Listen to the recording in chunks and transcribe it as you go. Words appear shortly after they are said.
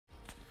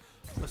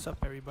What's up,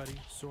 everybody?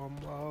 So I'm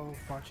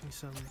watching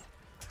some.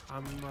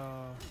 I'm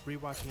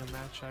rewatching a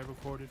match I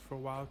recorded for a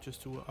while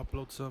just to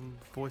upload some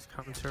voice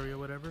commentary or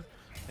whatever.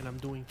 And I'm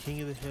doing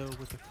King of the Hill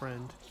with a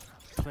friend,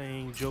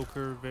 playing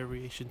Joker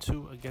Variation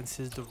 2 against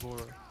his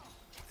Devourer.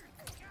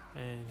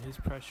 And his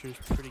pressure is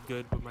pretty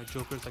good, but my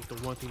Joker is like the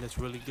one thing that's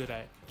really good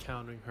at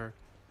countering her.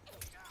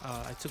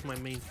 I took my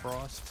main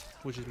Frost,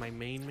 which is my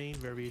main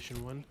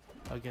Variation 1,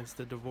 against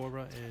the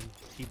Devourer, and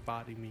he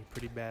bodied me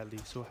pretty badly.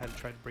 So I had to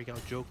try to break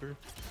out Joker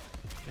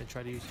and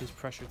try to use his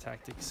pressure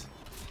tactics.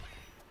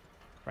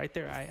 Right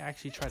there, I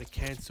actually tried to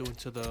cancel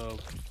into the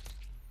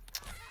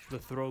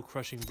throw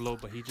crushing blow,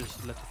 but he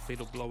just let the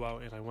fatal blow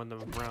out, and I won the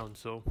round.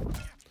 So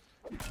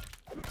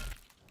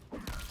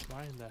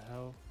why in the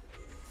hell?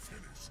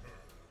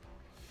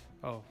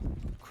 Oh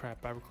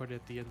crap! I recorded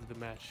at the end of the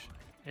match.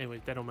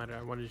 Anyway, that don't matter.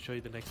 I wanted to show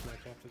you the next match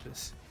after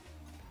this.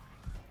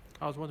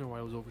 I was wondering why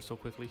it was over so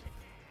quickly,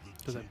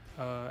 because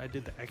I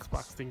did the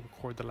Xbox thing,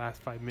 record the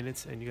last 5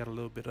 minutes, and you got a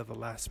little bit of the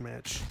last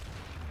match.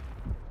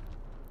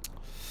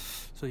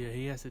 So yeah,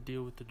 he has to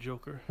deal with the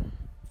Joker.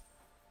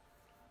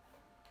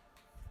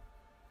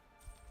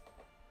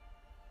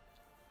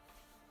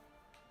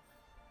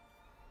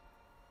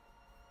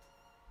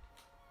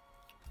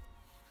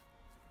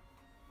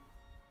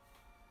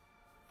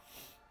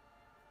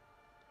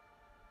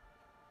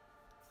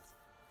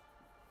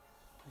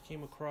 I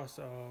came across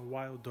a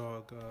wild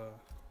dog.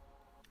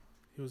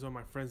 He was on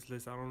my friends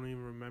list. I don't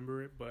even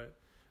remember it, but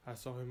I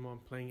saw him on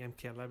playing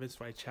MK11,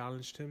 so I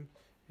challenged him,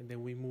 and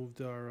then we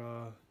moved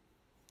our.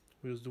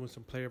 We was doing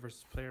some player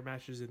versus player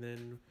matches, and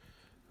then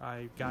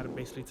I got him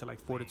basically to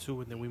like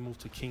 4-2, and then we moved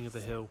to King of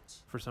the Hill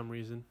for some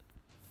reason.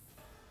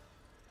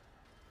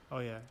 Oh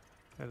yeah,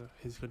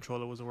 his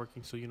controller wasn't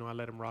working, so I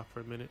let him rock for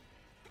a minute.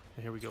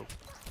 And here we go.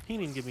 He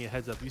didn't even give me a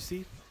heads up. You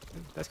see,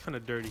 that's kind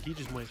of dirty. He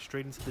just went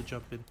straight into the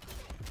jump in.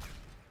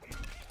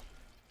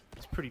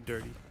 It's pretty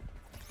dirty.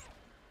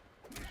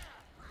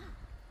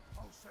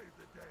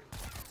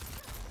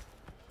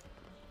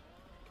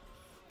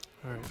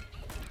 All right.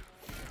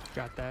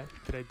 Got that.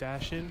 Did I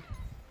dash in?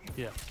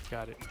 Yeah,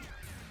 got it.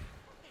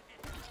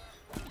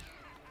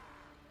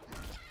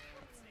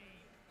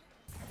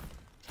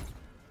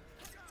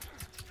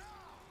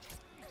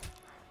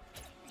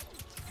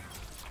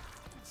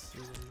 Let's see.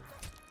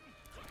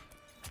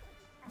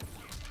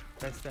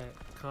 That's that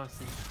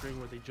constant string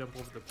where they jump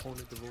over the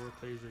opponent the Devourer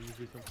players are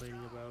usually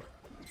complaining about.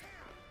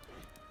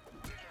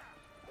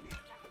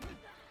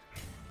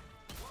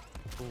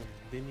 Boom.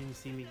 Didn't even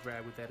see me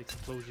grab with that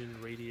explosion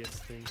radius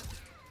thing.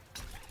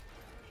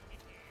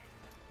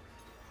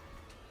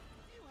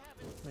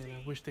 Man,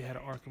 I wish they had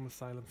an Arkham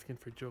Asylum skin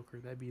for Joker.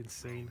 That'd be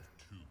insane.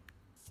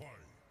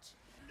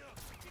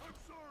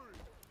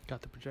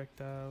 Got the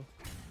projectile.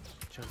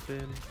 Jump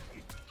in.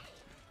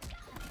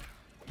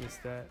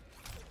 Missed that.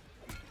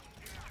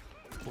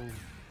 Boom.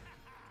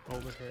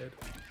 Overhead.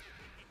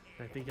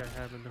 I think I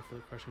have enough for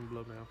the crushing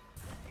blow now.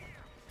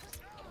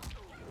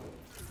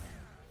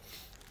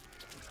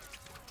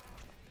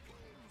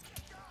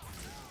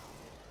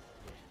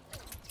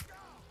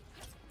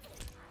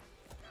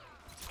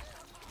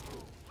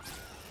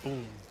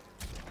 Boom.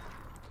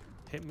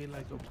 Hit me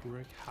like a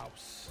brick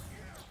house.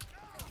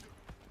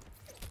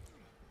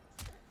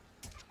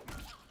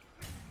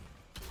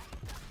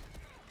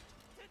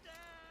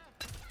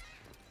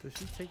 Does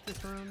she take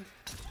this round?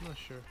 I'm not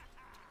sure.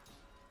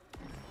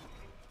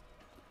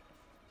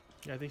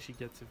 Yeah, I think she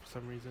gets it for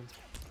some reason.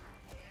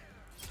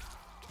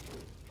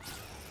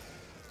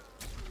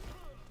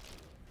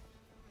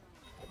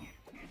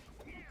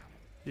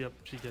 Yep,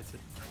 she gets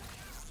it.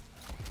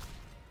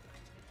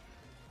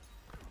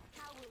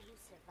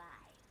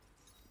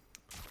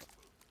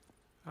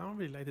 I don't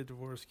really like the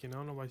Devourer skin. I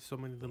don't know why so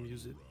many of them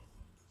use it.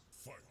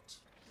 I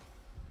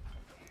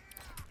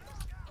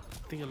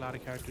think a lot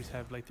of characters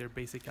have like their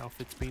basic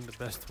outfits being the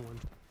best one.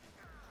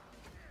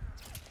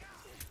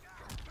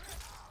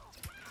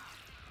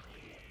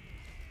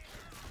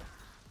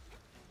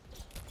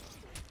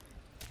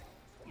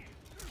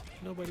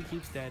 Nobody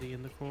keeps Daddy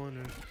in the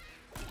corner.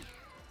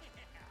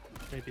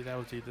 Maybe that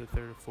was either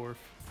third or fourth.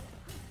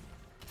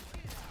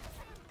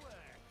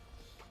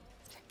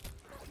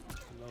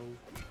 Low.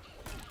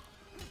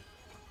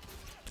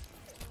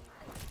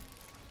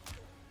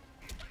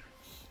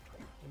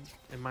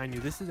 And mind you,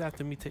 this is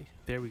after me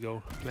there we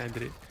go,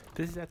 landed it.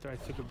 This is after I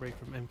took a break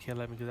from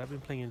MK11 because I've been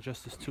playing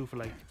Injustice 2 for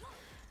like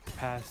the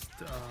past,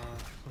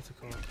 what's it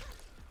called,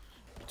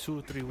 2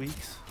 or 3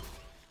 weeks.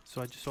 So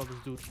I just saw this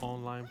dude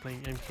online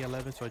playing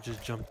MK11, so I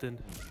just jumped in.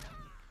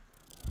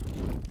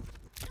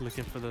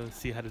 Looking for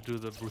see how to do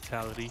the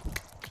brutality.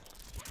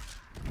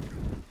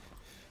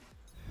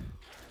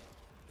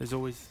 There's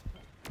always,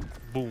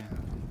 boom.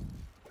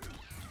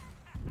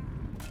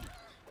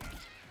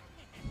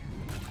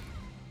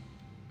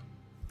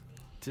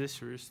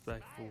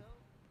 Disrespectful.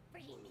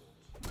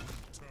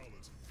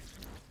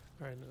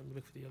 Alright, now let me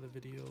look for the other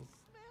video.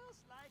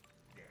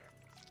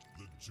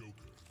 The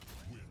Joker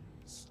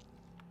wins.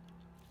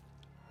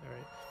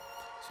 Alright,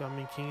 so I'm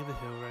in King of the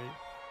Hill, right?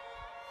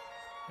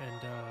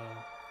 And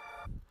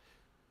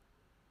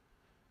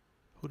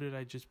Who did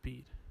I just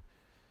beat?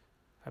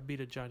 I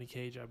beat a Johnny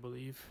Cage, I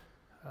believe.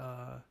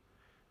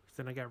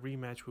 Then I got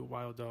rematch with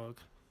Wild Dog.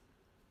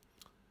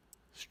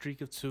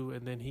 Streak of 2,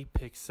 and then he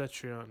picked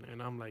Cetrion,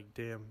 and I'm like,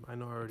 damn, I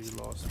know I already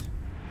lost. And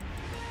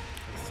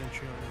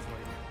Cetrion is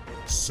like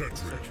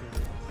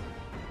Cetrion.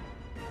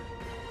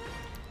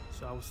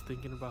 So I was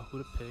thinking about who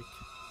to pick.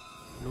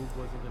 Noob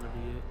wasn't gonna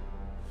be it.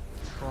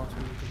 Cross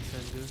was a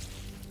contender.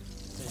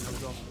 And I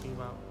was also thinking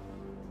about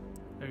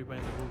everybody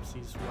in the room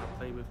sees who I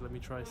play with. Let me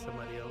try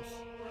somebody else.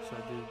 So I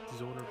did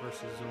Zoner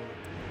versus Zoner.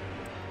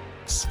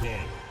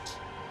 Skarlet.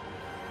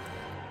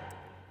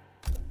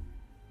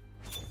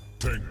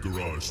 Tank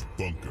Garage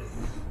Bunker.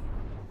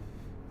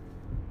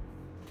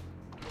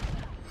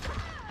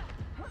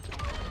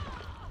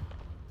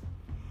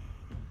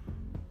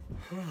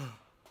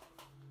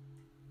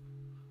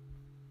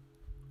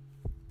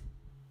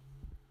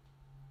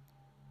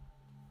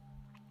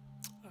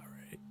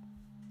 Alright.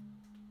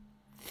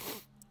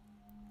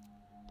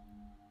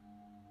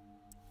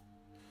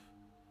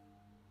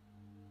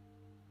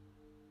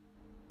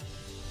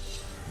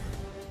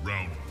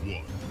 Round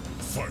 1.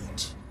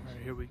 Fight.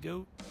 Alright, here we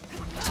go.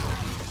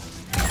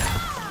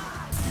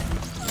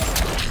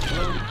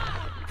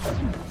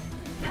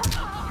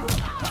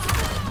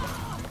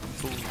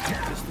 Boom,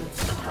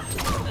 distance,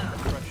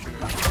 pressure,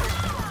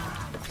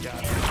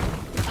 got it.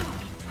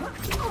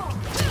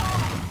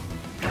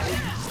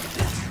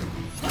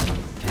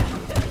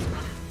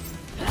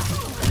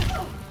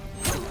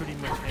 Pretty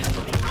much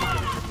anything you can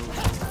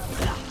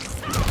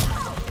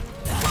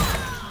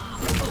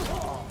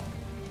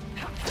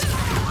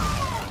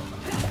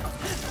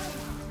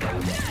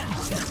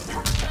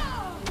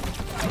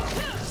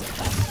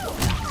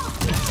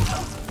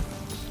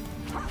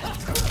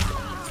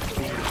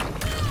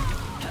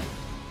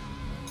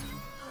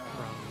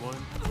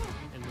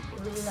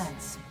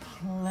Let's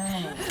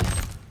play.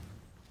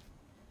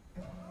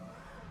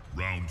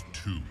 Round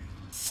 2.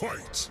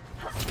 Fight.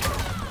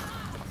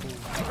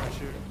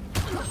 pressure.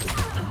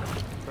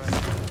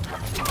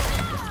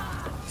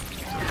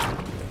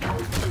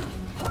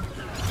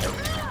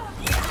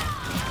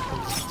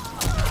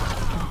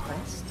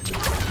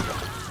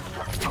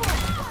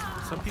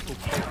 Some people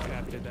kick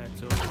after that,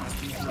 so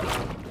after you do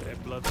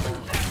that blood ball, you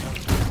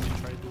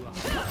try to do a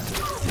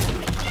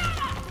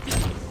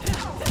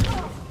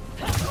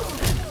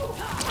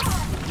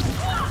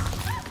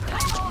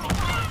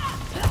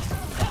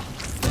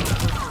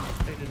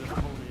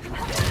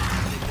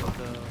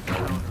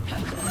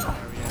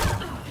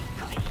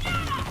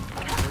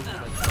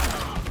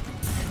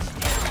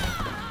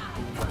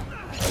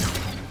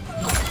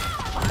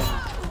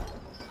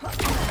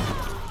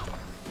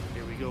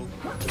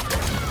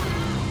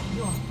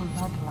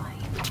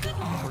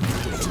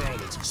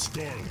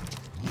Skarlet.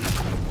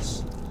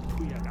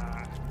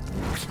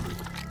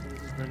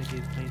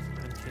 Renegades playing some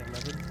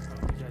MK11. I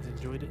hope you guys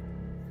enjoyed it.